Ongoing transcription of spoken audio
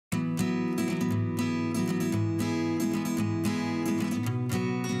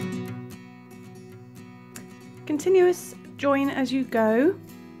Continuous join as you go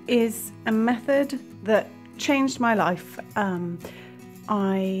is a method that changed my life.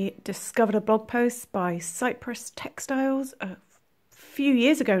 I discovered a blog post by Cypress Textiles a few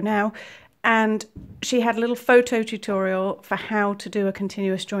years ago now, and she had a little photo tutorial for how to do a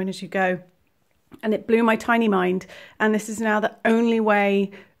continuous join as you go, and it blew my tiny mind. And this is now the only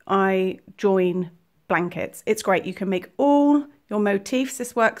way I join blankets. It's great. You can make all your motifs.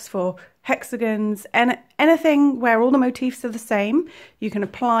 This works for hexagons and anything where all the motifs are the same. You can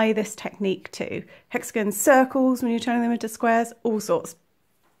apply this technique to hexagons, circles when you're turning them into squares, all sorts.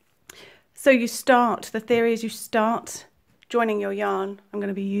 So you start, the theory is you start joining your yarn. I'm going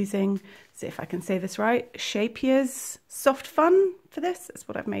to be using, see if I can say this right, Scheepjes Softfun for this. That's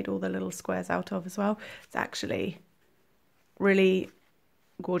what I've made all the little squares out of as well. It's actually really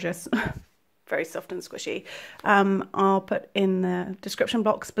gorgeous. Very soft and squishy. I'll put in the description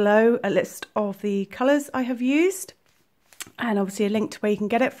box below a list of the colours I have used, and obviously a link to where you can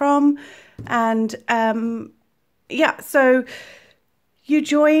get it from. And yeah, so you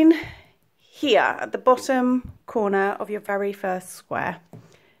join here at the bottom corner of your very first square,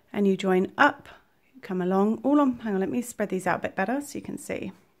 and you join up, you come along, hang on, let me spread these out a bit better so you can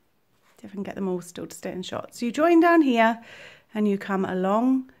see if I can get them all still to stay in shot. So you join down here and you come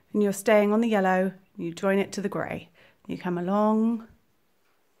along, and you're staying on the yellow, you join it to the grey. You come along,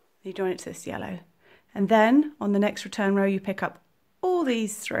 you join it to this yellow. And then on the next return row, you pick up all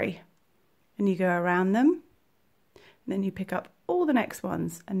these three and you go around them. And then you pick up all the next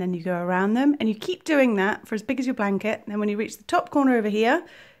ones and then you go around them, and you keep doing that for as big as your blanket. And then when you reach the top corner over here,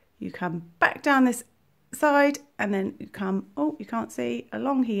 you come back down this side and then you come, oh, you can't see,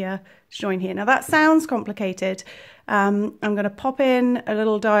 along here to join here. Now that sounds complicated. I'm going to pop in a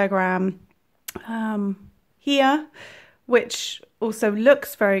little diagram here, which also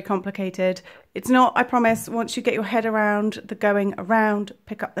looks very complicated. It's not, I promise. Once you get your head around the going around,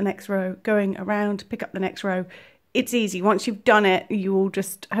 pick up the next row, going around, pick up the next row, it's easy. Once you've done it, you will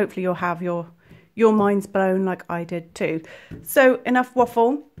just, hopefully you'll have your mind's blown like I did too. So enough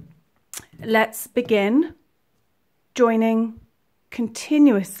waffle. Let's begin joining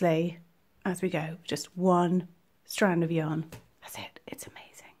continuously as we go. Just one strand of yarn. That's it. It's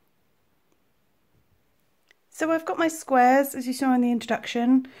amazing. So I've got my squares, as you saw in the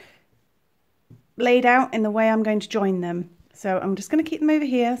introduction, laid out in the way I'm going to join them. So I'm just going to keep them over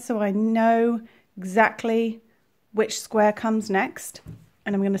here so I know exactly which square comes next.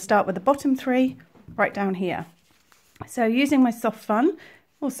 And I'm going to start with the bottom three right down here. So using my Softfun.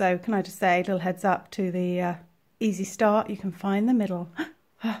 Also, can I just say, a little heads up to the easy start, you can find the middle.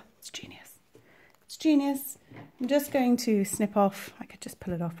 It's genius. It's genius. I'm just going to snip off, I could just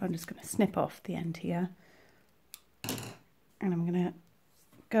pull it off, I'm just going to snip off the end here. And I'm going to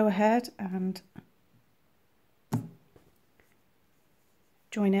go ahead and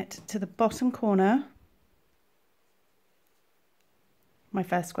join it to the bottom corner. My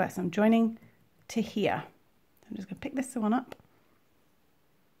first square, so I'm joining to here. I'm just going to pick this one up.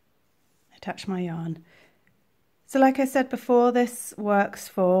 Attach my yarn. So like I said before, this works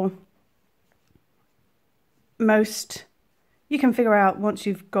for most, you can figure out once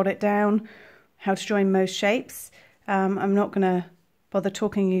you've got it down how to join most shapes. I'm not going to bother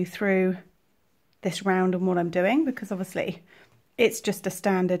talking you through this round and what I'm doing, because obviously it's just a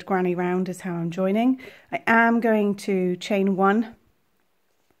standard granny round is how I'm joining. I am going to chain one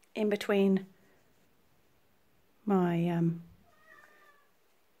in between my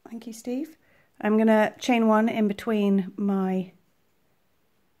thank you, Steve. I'm going to chain one in between my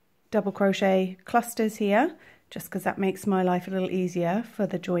double crochet clusters here, just because that makes my life a little easier for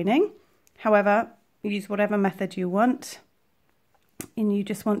the joining. However, use whatever method you want, and you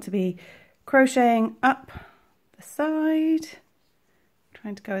just want to be crocheting up the side,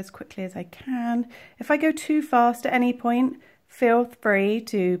 trying to go as quickly as I can. If I go too fast at any point, feel free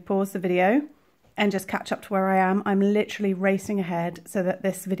to pause the video and just catch up to where I am. I'm literally racing ahead so that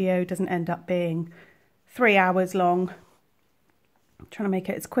this video doesn't end up being 3 hours long. I'm trying to make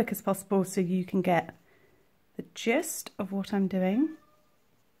it as quick as possible so you can get the gist of what I'm doing.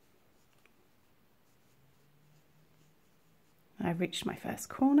 I've reached my first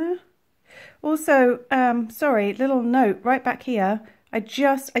corner. Also, sorry, little note right back here. I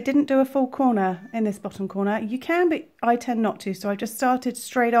didn't do a full corner in this bottom corner. You can, but I tend not to. So I just started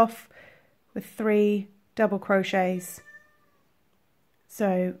straight off with 3 double crochets.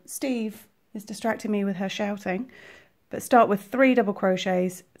 So Steve is distracting me with her shouting, but start with 3 double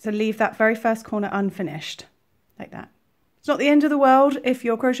crochets. So leave that very first corner unfinished, like that. It's not the end of the world if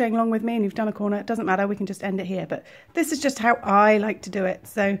you're crocheting along with me and you've done a corner. It doesn't matter, we can just end it here. But this is just how I like to do it.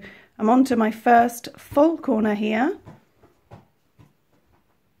 So I'm on to my first full corner here.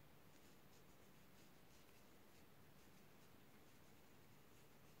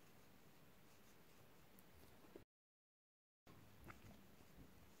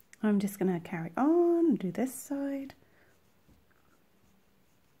 I'm just going to carry on and do this side.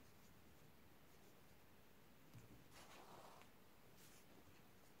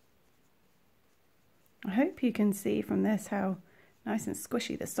 I hope you can see from this how nice and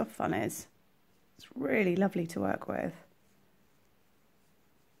squishy the soft fun is. It's really lovely to work with.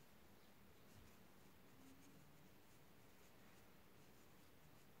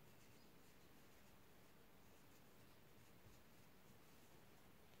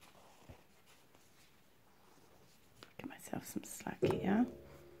 Give myself some slack here.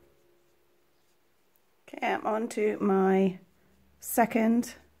 Okay, I'm on to my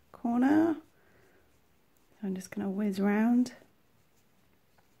second corner. I'm just going to whiz round.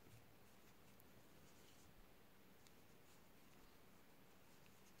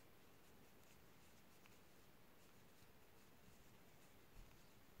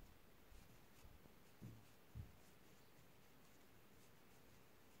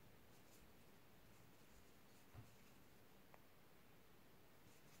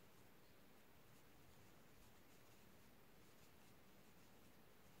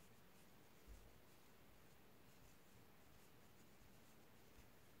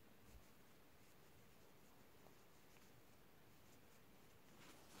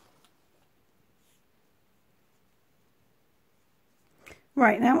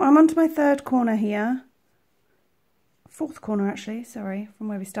 Right, now I'm onto my third corner here. Fourth corner actually, sorry, from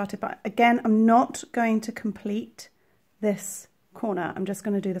where we started. But again, I'm not going to complete this corner. I'm just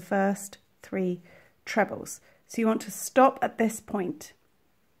going to do the first 3 trebles. So you want to stop at this point.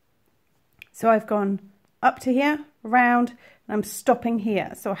 So I've gone up to here, around, and I'm stopping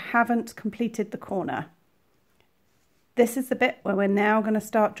here. So I haven't completed the corner. This is the bit where we're now going to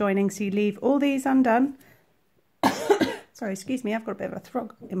start joining. So you leave all these undone. Sorry, excuse me, I've got a bit of a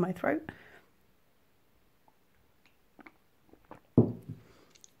frog in my throat.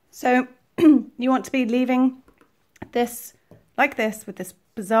 So you want to be leaving this like this with this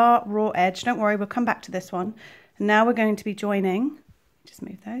bizarre raw edge. Don't worry, we'll come back to this one. And now we're going to be joining, just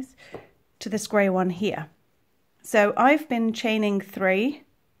move those, to this grey one here. So I've been chaining 3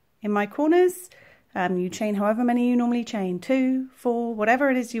 in my corners. You chain however many you normally chain, 2, 4,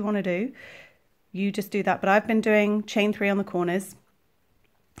 whatever it is you want to do. You just do that, but I've been doing chain 3 on the corners.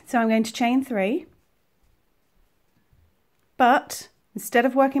 So I'm going to chain 3, but instead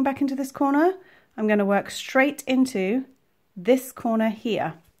of working back into this corner, I'm going to work straight into this corner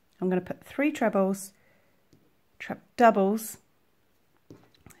here. I'm going to put 3 trebles, doubles,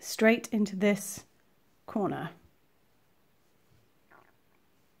 straight into this corner.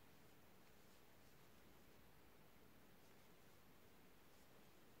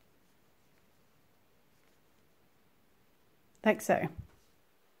 Like so.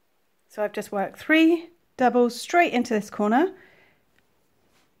 So I've just worked 3 doubles straight into this corner,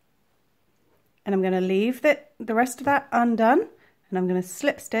 and I'm going to leave the rest of that undone, and I'm going to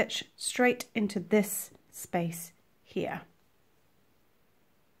slip stitch straight into this space here.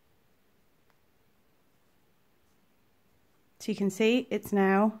 So you can see it's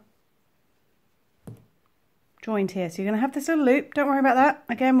now joined here. So you're going to have this little loop, don't worry about that.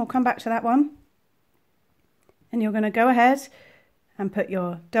 Again, we'll come back to that one. And you're going to go ahead and put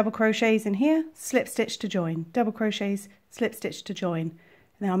your double crochets in here, slip stitch to join, double crochets, slip stitch to join. And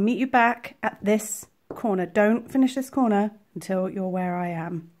then I'll meet you back at this corner. Don't finish this corner until you're where I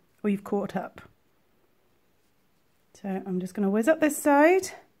am, or you've caught up. So I'm just going to whiz up this side.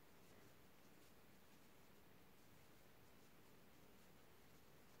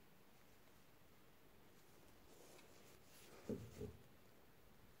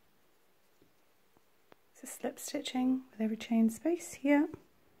 So slip stitching with every chain space here.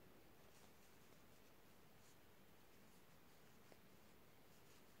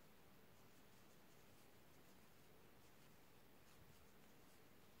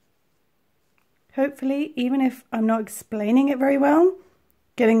 Hopefully, even if I'm not explaining it very well,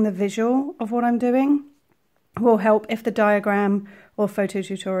 getting the visual of what I'm doing will help if the diagram or photo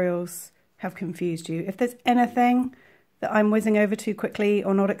tutorials have confused you. If there's anything that I'm whizzing over too quickly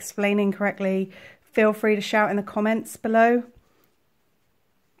or not explaining correctly, feel free to shout in the comments below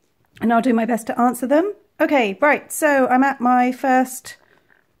and I'll do my best to answer them. Okay, right, so I'm at my first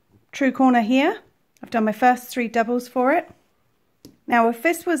true corner here. I've done my first 3 doubles for it. Now, if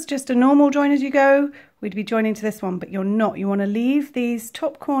this was just a normal join as you go, we'd be joining to this one, but you're not. You want to leave these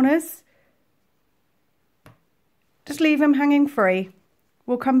top corners, just leave them hanging free.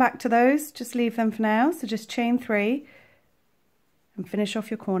 We'll come back to those, just leave them for now. So just chain 3 and finish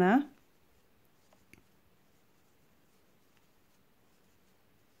off your corner.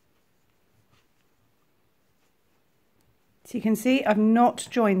 So you can see I've not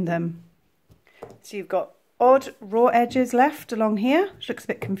joined them. So you've got odd raw edges left along here, which looks a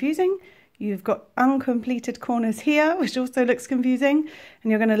bit confusing. You've got uncompleted corners here, which also looks confusing.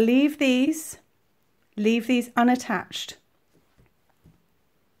 And you're going to leave these unattached.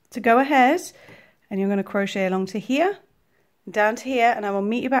 So go ahead and you're going to crochet along to here, down to here, and I will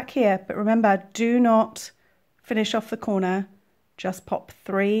meet you back here. But remember, do not finish off the corner. Just pop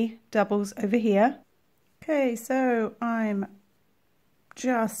 3 doubles over here. Okay, so I'm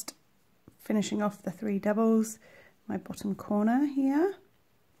just finishing off the 3 doubles, my bottom corner here.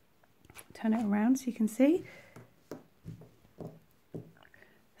 Turn it around so you can see.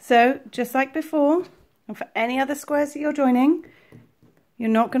 So just like before, and for any other squares that you're joining, you're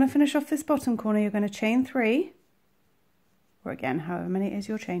not going to finish off this bottom corner. You're going to chain 3, or again, however many it is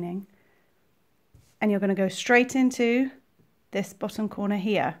you're chaining, and you're going to go straight into this bottom corner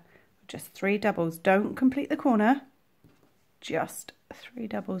here. Just 3 doubles. Don't complete the corner, just 3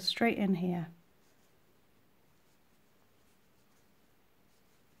 doubles straight in here.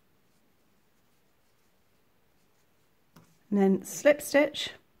 And then slip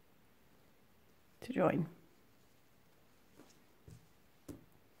stitch to join.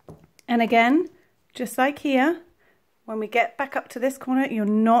 And again, just like here, when we get back up to this corner, you're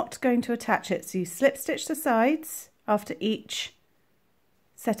not going to attach it. So you slip stitch the sides after each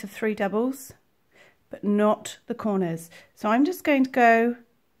set of 3 doubles, but not the corners. So I'm just going to go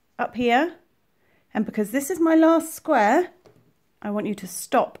up here, and because this is my last square, I want you to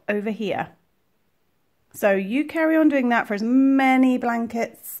stop over here. So you carry on doing that for as many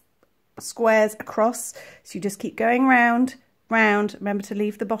blankets, squares across. So you just keep going round, round. Remember to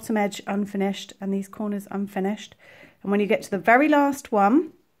leave the bottom edge unfinished and these corners unfinished. And when you get to the very last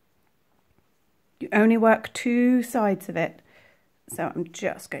one, you only work 2 sides of it. So I'm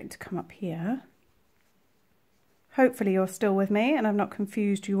just going to come up here. Hopefully you're still with me and I've not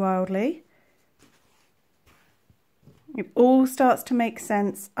confused you wildly. It all starts to make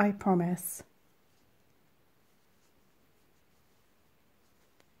sense, I promise.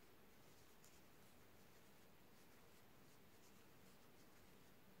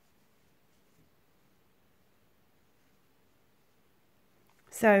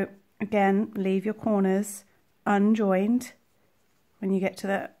 So again, leave your corners unjoined when you get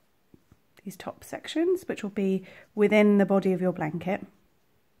to these top sections, which will be within the body of your blanket.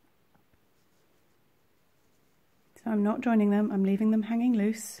 So I'm not joining them, I'm leaving them hanging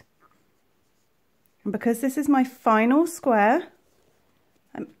loose. And because this is my final square,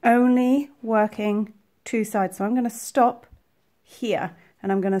 I'm only working 2 sides. So I'm going to stop here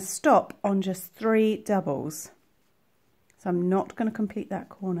and I'm going to stop on just 3 doubles. So I'm not going to complete that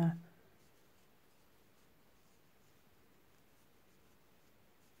corner.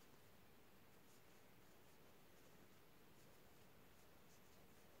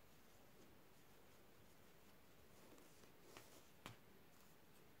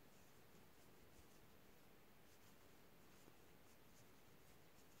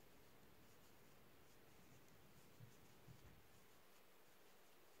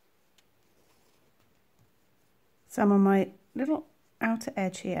 So I'm on my little outer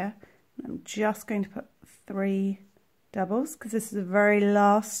edge here. I'm just going to put 3 doubles because this is the very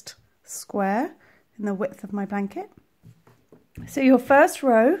last square in the width of my blanket. So your first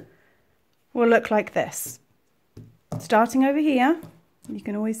row will look like this. Starting over here, you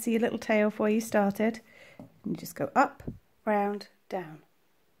can always see a little tail for where you started. And you just go up, round, down,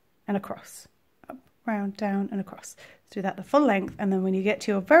 and across. Up, round, down, and across. So do that the full length, and then when you get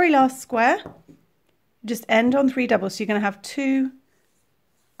to your very last square, just end on 3 doubles. So you're going to have 2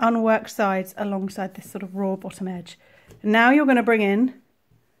 unworked sides alongside this sort of raw bottom edge. And now you're going to bring in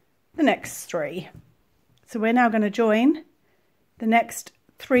the next 3. So we're now going to join the next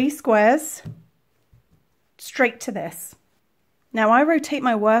 3 squares straight to this. Now I rotate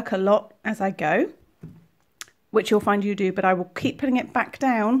my work a lot as I go, which you'll find you do, but I will keep putting it back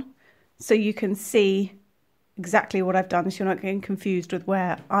down so you can see exactly what I've done, so you're not getting confused with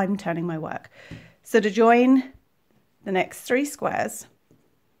where I'm turning my work. So to join the next 3 squares,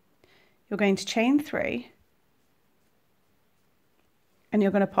 you're going to chain 3 and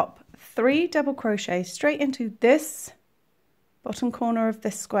you're going to pop 3 double crochet straight into this bottom corner of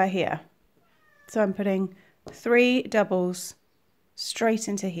this square here. So I'm putting 3 doubles straight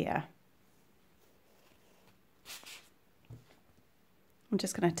into here. I'm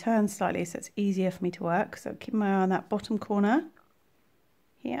just going to turn slightly so it's easier for me to work. So keep my eye on that bottom corner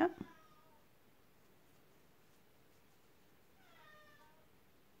here.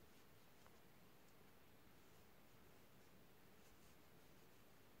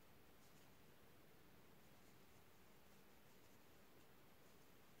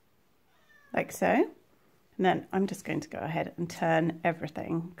 Like so. And then I'm just going to go ahead and turn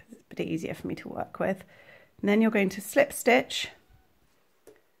everything because it's a bit easier for me to work with. And then you're going to slip stitch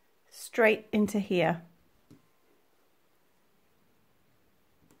straight into here.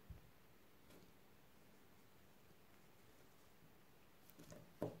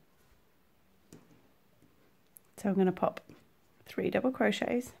 So I'm going to pop 3 double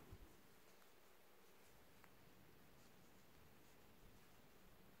crochets.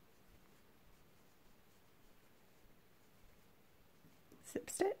 Slip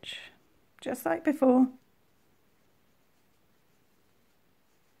stitch, just like before.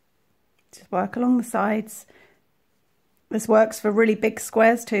 Just work along the sides. This works for really big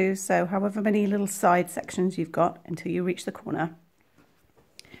squares too, so however many little side sections you've got until you reach the corner.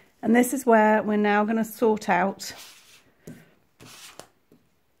 And this is where we're now going to sort out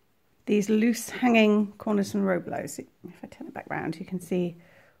these loose hanging corners and row blows. If I turn it back round, you can see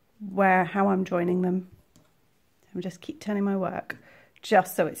how I'm joining them. I'm just keep turning my work,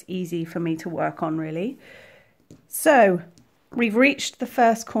 just so it's easy for me to work on really. So we've reached the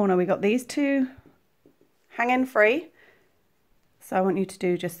first corner. We got these 2 hanging free. So I want you to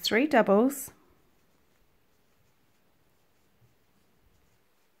do just 3 doubles.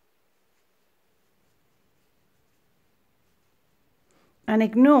 And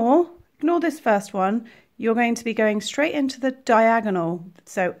ignore this first one. You're going to be going straight into the diagonal.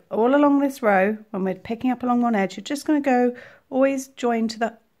 So all along this row, when we're picking up along one edge, you're just going to go always join to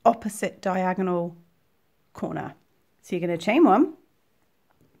the opposite diagonal corner. So you're going to chain 1,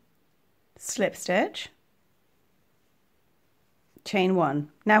 slip stitch, chain 1.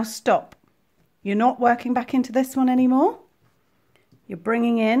 Now stop. You're not working back into this one anymore. You're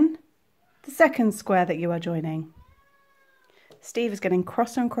bringing in the second square that you are joining. Steve is getting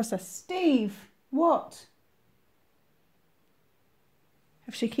crosser and crosser. Steve, what?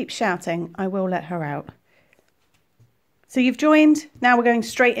 If she keeps shouting, I will let her out. So you've joined. Now we're going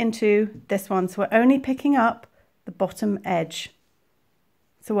straight into this one. So we're only picking up the bottom edge.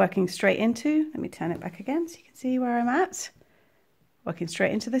 So working straight into, let me turn it back again so you can see where I'm at. Working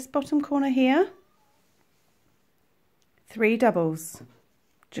straight into this bottom corner here. 3 doubles,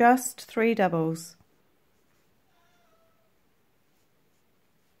 just 3 doubles.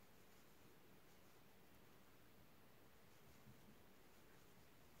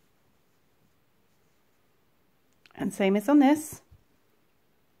 And same as on this,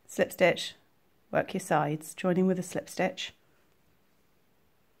 slip stitch, work your sides, joining with a slip stitch.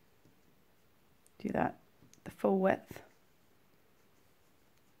 Do that the full width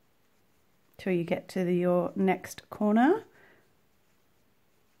till you get to your next corner.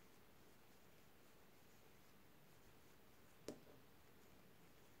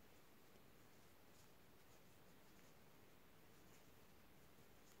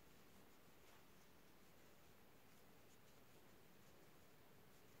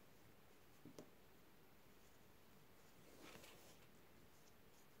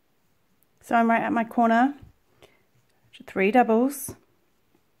 So I'm right at my corner, 3 doubles,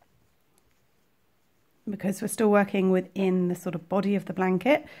 because we're still working within the sort of body of the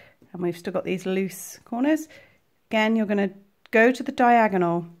blanket and we've still got these loose corners. Again, you're going to go to the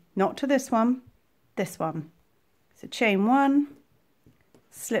diagonal, not to this one, this one. So chain 1,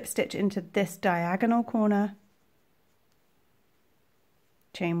 slip stitch into this diagonal corner,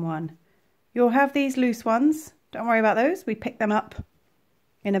 chain 1. You'll have these loose ones, don't worry about those, we pick them up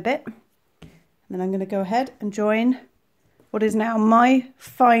in a bit. And then I'm going to go ahead and join what is now my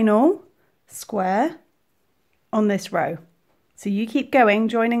final square on this row. So you keep going,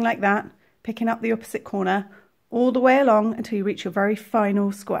 joining like that, picking up the opposite corner all the way along until you reach your very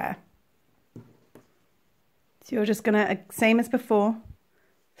final square. So you're just going to, same as before,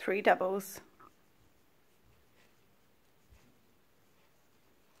 3 doubles.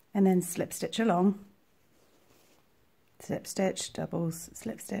 And then slip stitch along. Slip stitch, doubles,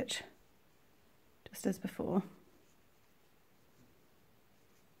 slip stitch. Just as before.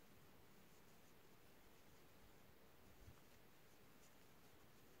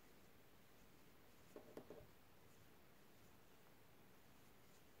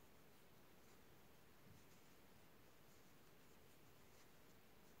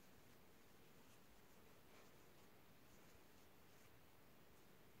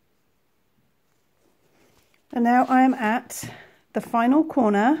 And now I am at the final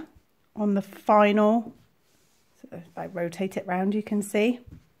corner on the final, so if I rotate it round you can see,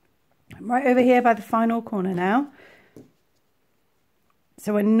 I'm right over here by the final corner now.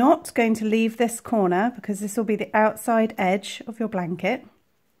 So we're not going to leave this corner because this will be the outside edge of your blanket.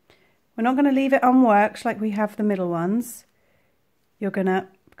 We're not going to leave it unworked like we have the middle ones. You're going to,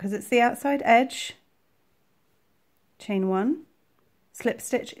 because it's the outside edge, chain 1, slip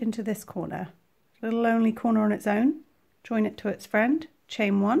stitch into this corner. Little lonely corner on its own, join it to its friend,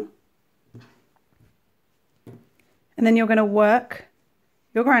 chain 1. And then you're going to work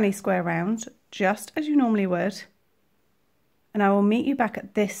your granny square round just as you normally would. And I will meet you back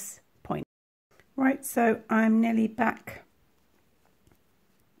at this point. Right, so I'm nearly back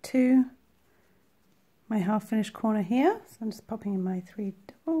to my half finished corner here. So I'm just popping in my 3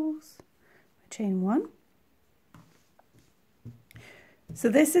 doubles, chain 1. So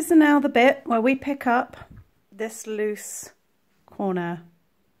this is now the bit where we pick up this loose corner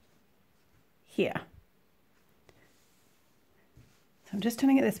here. So I'm just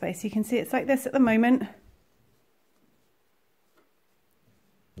turning it this way so you can see it's like this at the moment.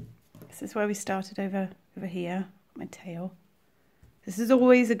 This is where we started over here, my tail. This is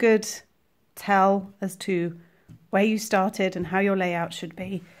always a good tell as to where you started and how your layout should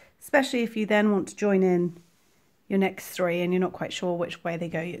be, especially if you then want to join in your next 3 and you're not quite sure which way they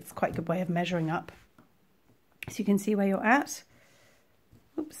go. It's quite a good way of measuring up. So you can see where you're at.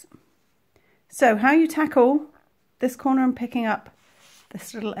 Oops. So how you tackle this corner and picking up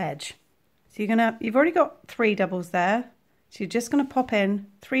this little edge. So you've already got 3 doubles there. So you're just going to pop in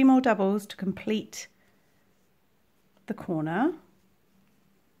 3 more doubles to complete the corner.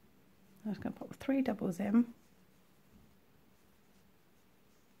 I'm just going to pop 3 doubles in.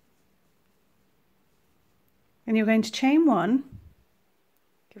 And you're going to chain 1,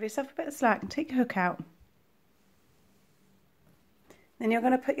 give yourself a bit of slack and take your hook out. Then you're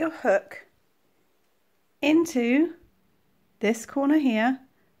going to put your hook into this corner here,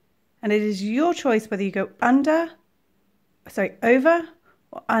 and it is your choice whether you go over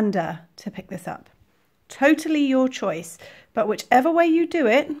or under to pick this up. Totally your choice, but whichever way you do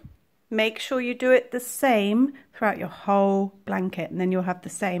it, make sure you do it the same throughout your whole blanket, and then you'll have the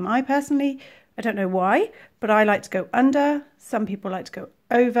same. I personally, I don't know why, but I like to go under. Some people like to go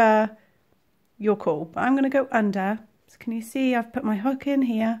over. Your call, but I'm going to go under. So can you see I've put my hook in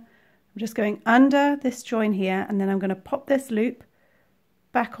here? I'm just going under this join here, and then I'm going to pop this loop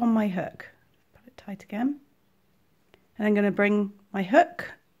back on my hook. Put it tight again. And I'm going to bring my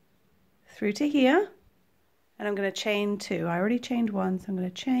hook through to here, and I'm going to chain 2. I already chained 1, so I'm going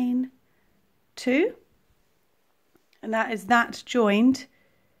to chain 2, and that is that joined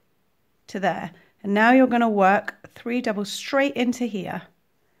to there. And now you're going to work 3 doubles straight into here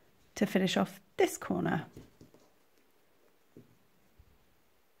to finish off this corner.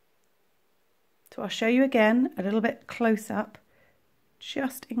 So I'll show you again a little bit close up,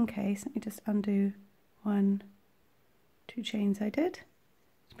 just in case. Let me just undo 1, 2 chains I did.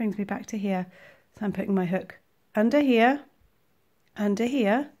 This brings me back to here. So I'm putting my hook under here,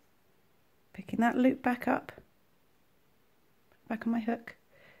 picking that loop back up, back on my hook,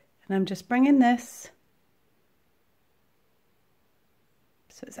 and I'm just bringing this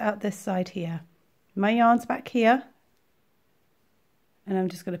so it's out this side here. My yarn's back here, and I'm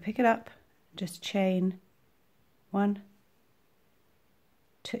just going to pick it up, just chain 1,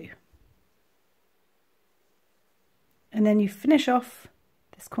 2. And then you finish off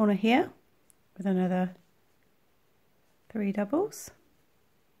this corner here with another 3 doubles.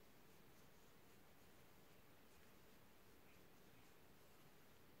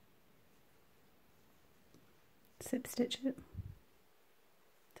 Slip stitch it.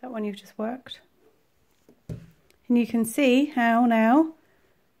 That one you've just worked. And you can see how now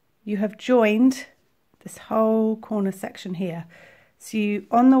you have joined this whole corner section here. So you,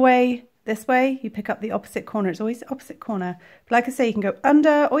 on the way this way, you pick up the opposite corner. It's always the opposite corner. But like I say, you can go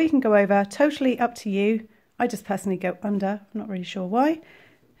under or you can go over, totally up to you. I just personally go under, I'm not really sure why.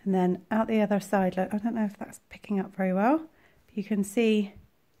 And then out the other side, look, I don't know if that's picking up very well. But you can see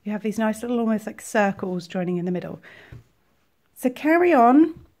you have these nice little almost like circles joining in the middle. So carry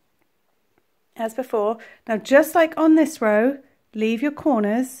on as before. Now just like on this row, leave your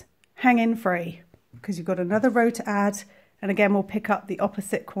corners hanging free because you've got another row to add, and again we'll pick up the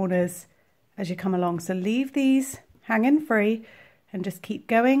opposite corners as you come along. So leave these hanging free and just keep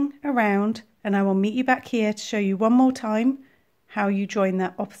going around, and I will meet you back here to show you one more time how you join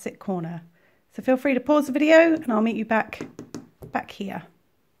that opposite corner. So feel free to pause the video and I'll meet you back here.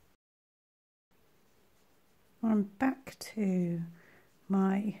 I'm back to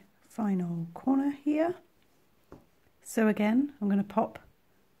my final corner here. So again, I'm going to pop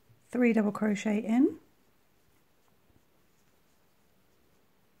 3 double crochet in.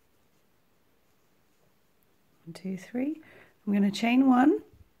 One, two, three. I'm going to chain 1.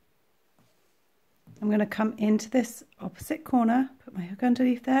 I'm going to come into this opposite corner, put my hook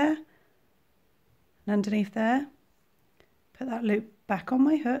underneath there, and underneath there, put that loop back on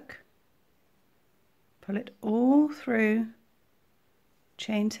my hook, pull it all through,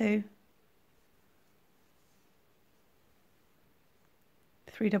 chain 2,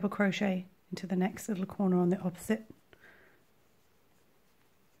 3 double crochet into the next little corner on the opposite,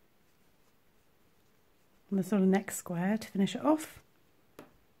 on the sort of next square to finish it off,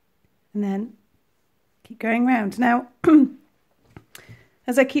 and then keep going round. Now,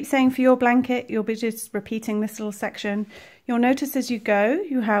 as I keep saying, for your blanket, you'll be just repeating this little section. You'll notice as you go,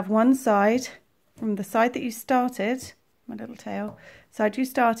 you have one side, from the side that you started, my little tail, side you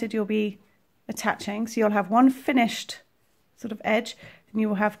started, you'll be attaching. So you'll have one finished sort of edge, and you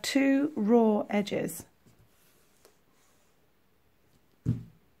will have 2 raw edges.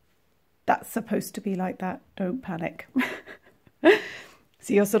 That's supposed to be like that, don't panic.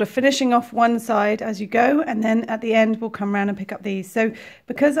 So you're sort of finishing off one side as you go, and then at the end we'll come around and pick up these. So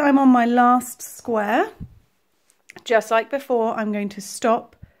because I'm on my last square, just like before, I'm going to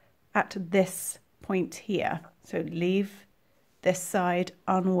stop at this point here. So leave this side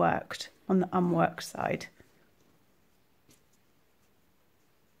unworked on the unworked side.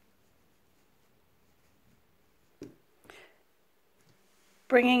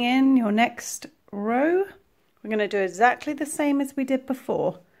 Bringing in your next row, we're going to do exactly the same as we did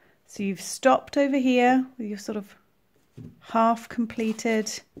before. So you've stopped over here with your sort of half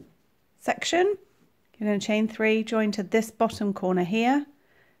completed section. You're going to chain 3, join to this bottom corner here,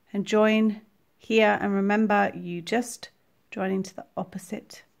 and join here. And remember, you just joining to the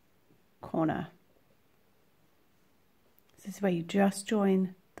opposite corner. This is where you just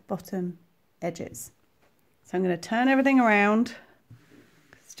join the bottom edges. So I'm going to turn everything around.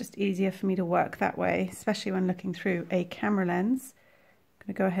 It's just easier for me to work that way, especially when looking through a camera lens. I'm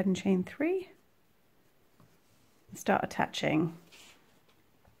going to go ahead and chain 3 and start attaching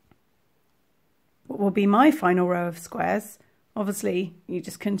what will be my final row of squares. Obviously, you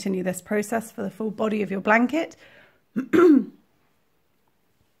just continue this process for the full body of your blanket. And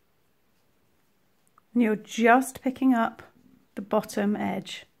you're just picking up the bottom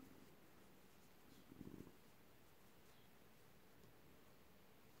edge.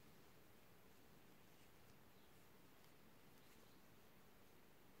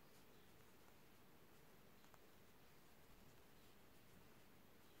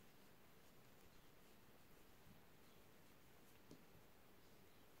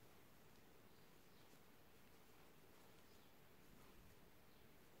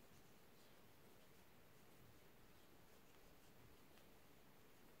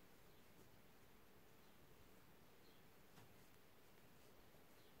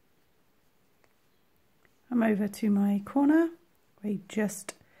 I'm over to my corner, we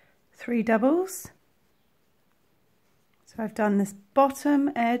just 3 doubles. So I've done this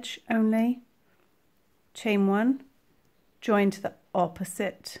bottom edge only, chain 1, join to the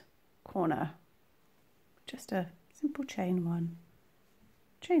opposite corner. Just a simple chain 1,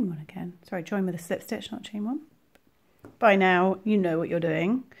 chain 1 again. Sorry, join with a slip stitch, not chain 1. By now, you know what you're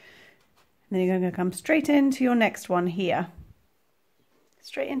doing. And then you're going to come straight into your next one here.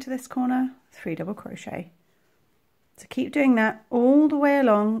 Straight into this corner, 3 double crochet. So keep doing that all the way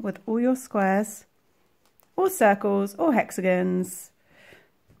along with all your squares, or circles, or hexagons,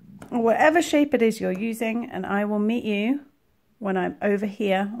 or whatever shape it is you're using, and I will meet you when I'm over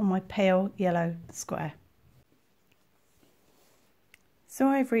here on my pale yellow square. So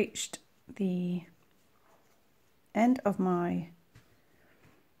I've reached the end of my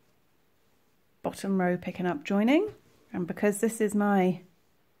bottom row picking up joining, and because this is my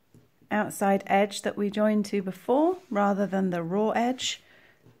outside edge that we joined to before rather than the raw edge,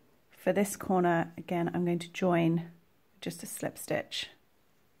 for this corner again I'm going to join just a slip stitch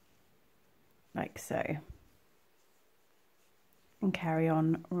like so and carry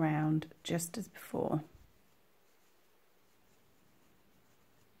on round just as before.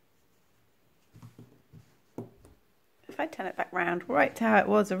 If I turn it back round right to how it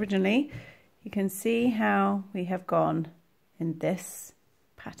was originally, you can see how we have gone in this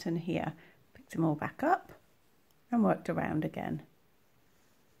pattern here. Picked them all back up and worked around again.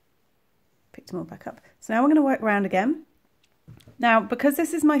 Picked them all back up. So now we're going to work around again. Now, because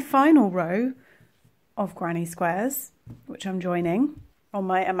this is my final row of granny squares, which I'm joining on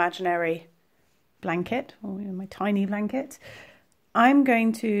my imaginary blanket, or my tiny blanket, I'm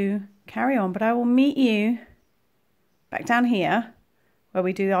going to carry on, but I will meet you back down here where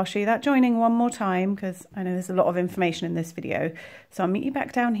we do, I'll show you that joining one more time because I know there's a lot of information in this video. So I'll meet you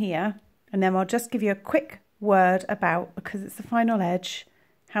back down here, and then I'll just give you a quick word about, because it's the final edge,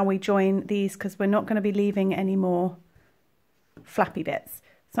 how we join these, because we're not going to be leaving any more flappy bits.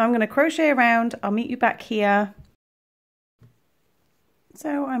 So I'm going to crochet around. I'll meet you back here.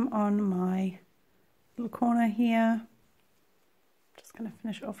 So I'm on my little corner here. Just going to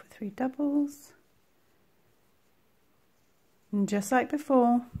finish off with 3 doubles. And just like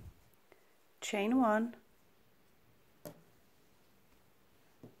before, chain 1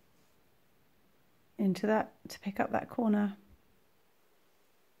 into that to pick up that corner.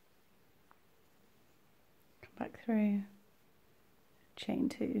 Come back through, chain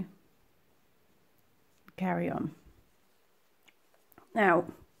 2, carry on. Now,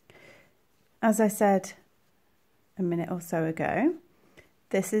 as I said a minute or so ago,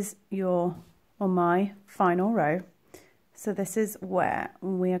 this is your or my final row. So this is where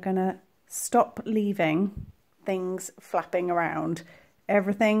we are going to stop leaving things flapping around.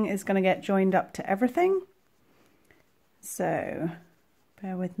 Everything is going to get joined up to everything. So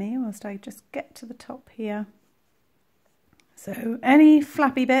bear with me whilst I just get to the top here. So any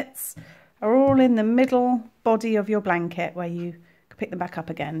flappy bits are all in the middle body of your blanket where you can pick them back up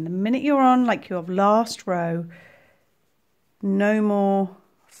again. The minute you're on like your last row, no more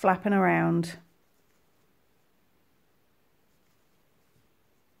flapping around.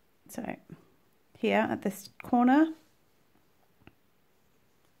 So here at this corner,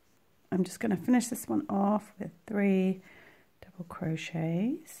 I'm just going to finish this one off with 3 double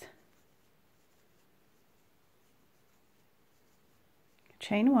crochets,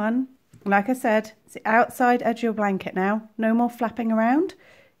 chain 1. Like I said, it's the outside edge of your blanket now, no more flapping around.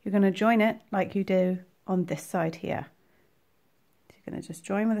 You're going to join it like you do on this side here. So you're going to just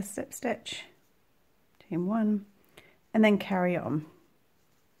join with a slip stitch, chain 1, and then carry on.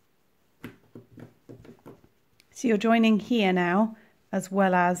 So you're joining here now, as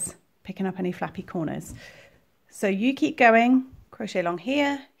well as picking up any flappy corners. So you keep going, crochet along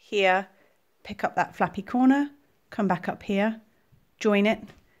here, here, pick up that flappy corner, come back up here, join it,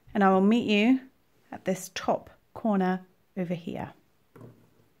 and I will meet you at this top corner over here.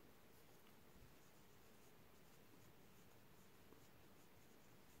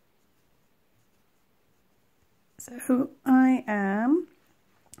 So I am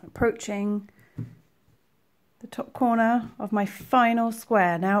approaching the top corner of my final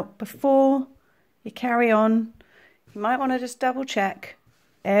square. Now, before you carry on, you might want to just double check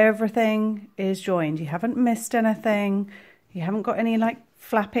everything is joined. You haven't missed anything. You haven't got any like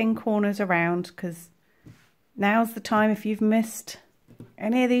flapping corners around, because now's the time, if you've missed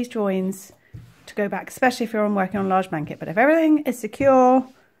any of these joins, to go back, especially if you're working on a large blanket. But if everything is secure,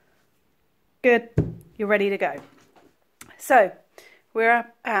 good, you're ready to go. So we're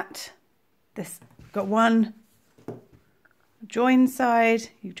at this, got one joined side,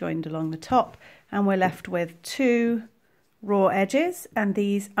 you've joined along the top, and we're left with 2 raw edges and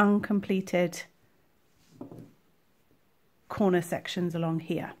these uncompleted corner sections along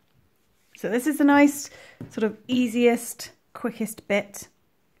here. So this is the nice sort of easiest, quickest bit.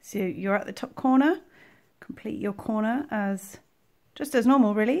 So you're at the top corner, complete your corner as just as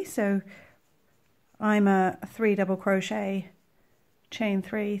normal really. So I'm a 3 double crochet, chain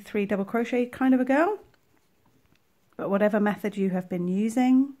 3, 3 double crochet kind of a girl. But whatever method you have been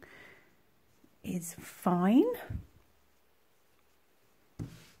using is fine.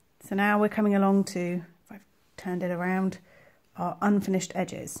 So now we're coming along to, if I've turned it around, our unfinished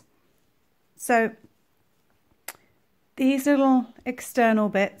edges. So these little external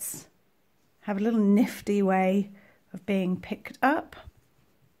bits have a little nifty way of being picked up.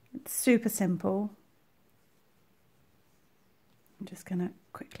 It's super simple. I'm just going to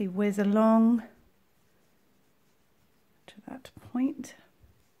quickly whiz along to that point.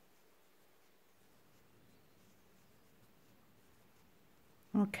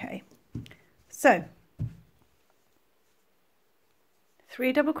 Okay, so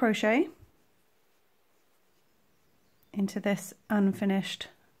 3 double crochet into this unfinished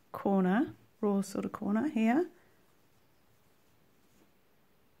corner, raw sort of corner here,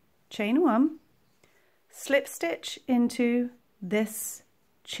 chain 1, slip stitch into this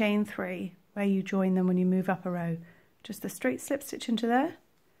chain 3 where you join them when you move up a row. Just a straight slip stitch into there,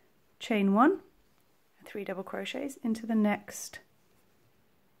 chain 1, 3 double crochets into the next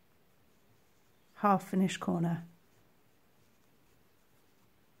half finished corner.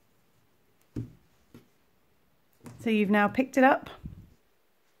 So you've now picked it up.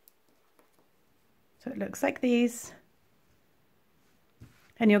 So it looks like these.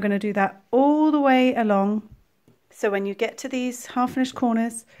 And you're going to do that all the way along So when you get to these half finished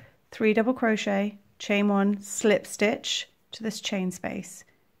corners, 3 double crochet, chain 1, slip stitch to this chain space,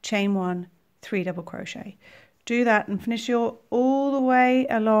 chain 1, 3 double crochet. Do that and finish your all the way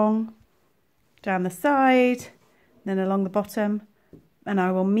along down the side, then along the bottom, and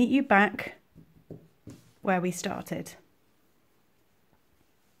I will meet you back where we started.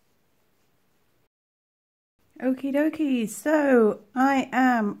 Okie dokie, so I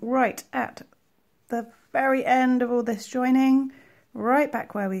am right at the very end of all this joining, right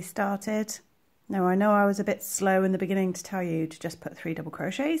back where we started. Now I know I was a bit slow in the beginning to tell you to just put 3 double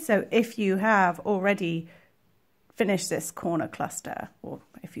crochets, so if you have already finished this corner cluster, or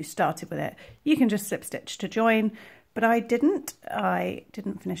if you started with it, you can just slip stitch to join, but I didn't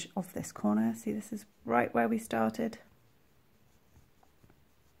finish off this corner. See, this is right where we started.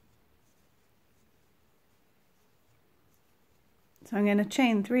 So I'm going to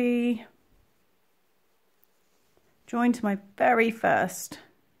chain 3, join to my very first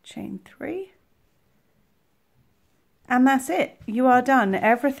chain 3, and that's it. You are done.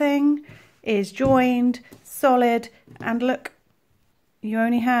 Everything is joined, solid, and look, you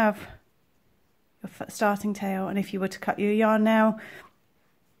only have your starting tail, and if you were to cut your yarn now,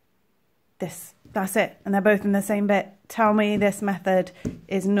 that's it, and they're both in the same bit. Tell me this method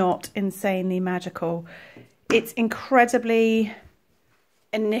is not insanely magical. It's incredibly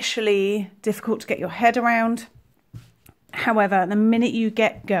initially difficult to get your head around. However, the minute you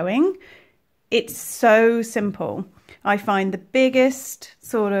get going, it's so simple. I find the biggest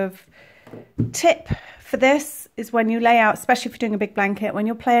sort of tip for this is when you lay out, especially if you're doing a big blanket, when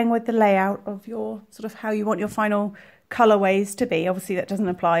you're playing with the layout of your sort of how you want your final colorways to be. Obviously that doesn't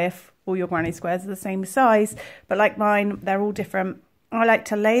apply if all your granny squares are the same size, but like mine, they're all different. I like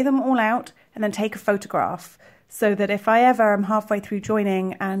to lay them all out and then take a photograph, so that if I ever am halfway through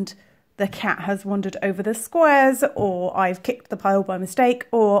joining and the cat has wandered over the squares, or I've kicked the pile by mistake,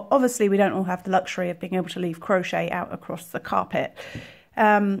 or obviously we don't all have the luxury of being able to leave crochet out across the carpet,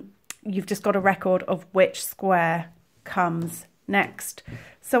 you've just got a record of which square comes next.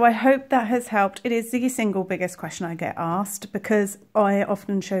 So I hope that has helped. It is the single biggest question I get asked, because I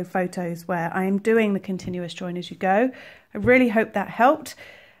often show photos where I am doing the continuous join as you go. I really hope that helped.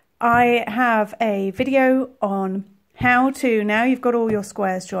 I have a video on how to, now you've got all your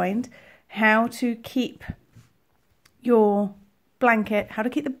squares joined, how to keep your blanket, how to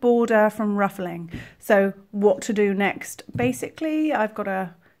keep the border from ruffling. So what to do next. Basically, I've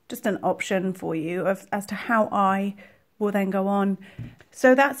got just an option for you as to how I will then go on.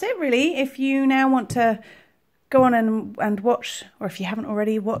 So that's it really. If you now want to go on and watch, or if you haven't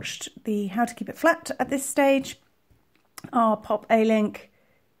already watched the how to keep it flat at this stage, I'll pop a link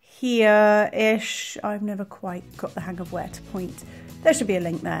here-ish. I've never quite got the hang of where to point. There should be a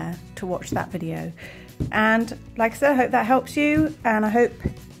link there to watch that video. And like I said, I hope that helps you, and I hope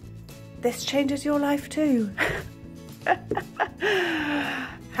this changes your life too.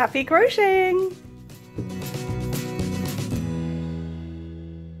 Happy crocheting!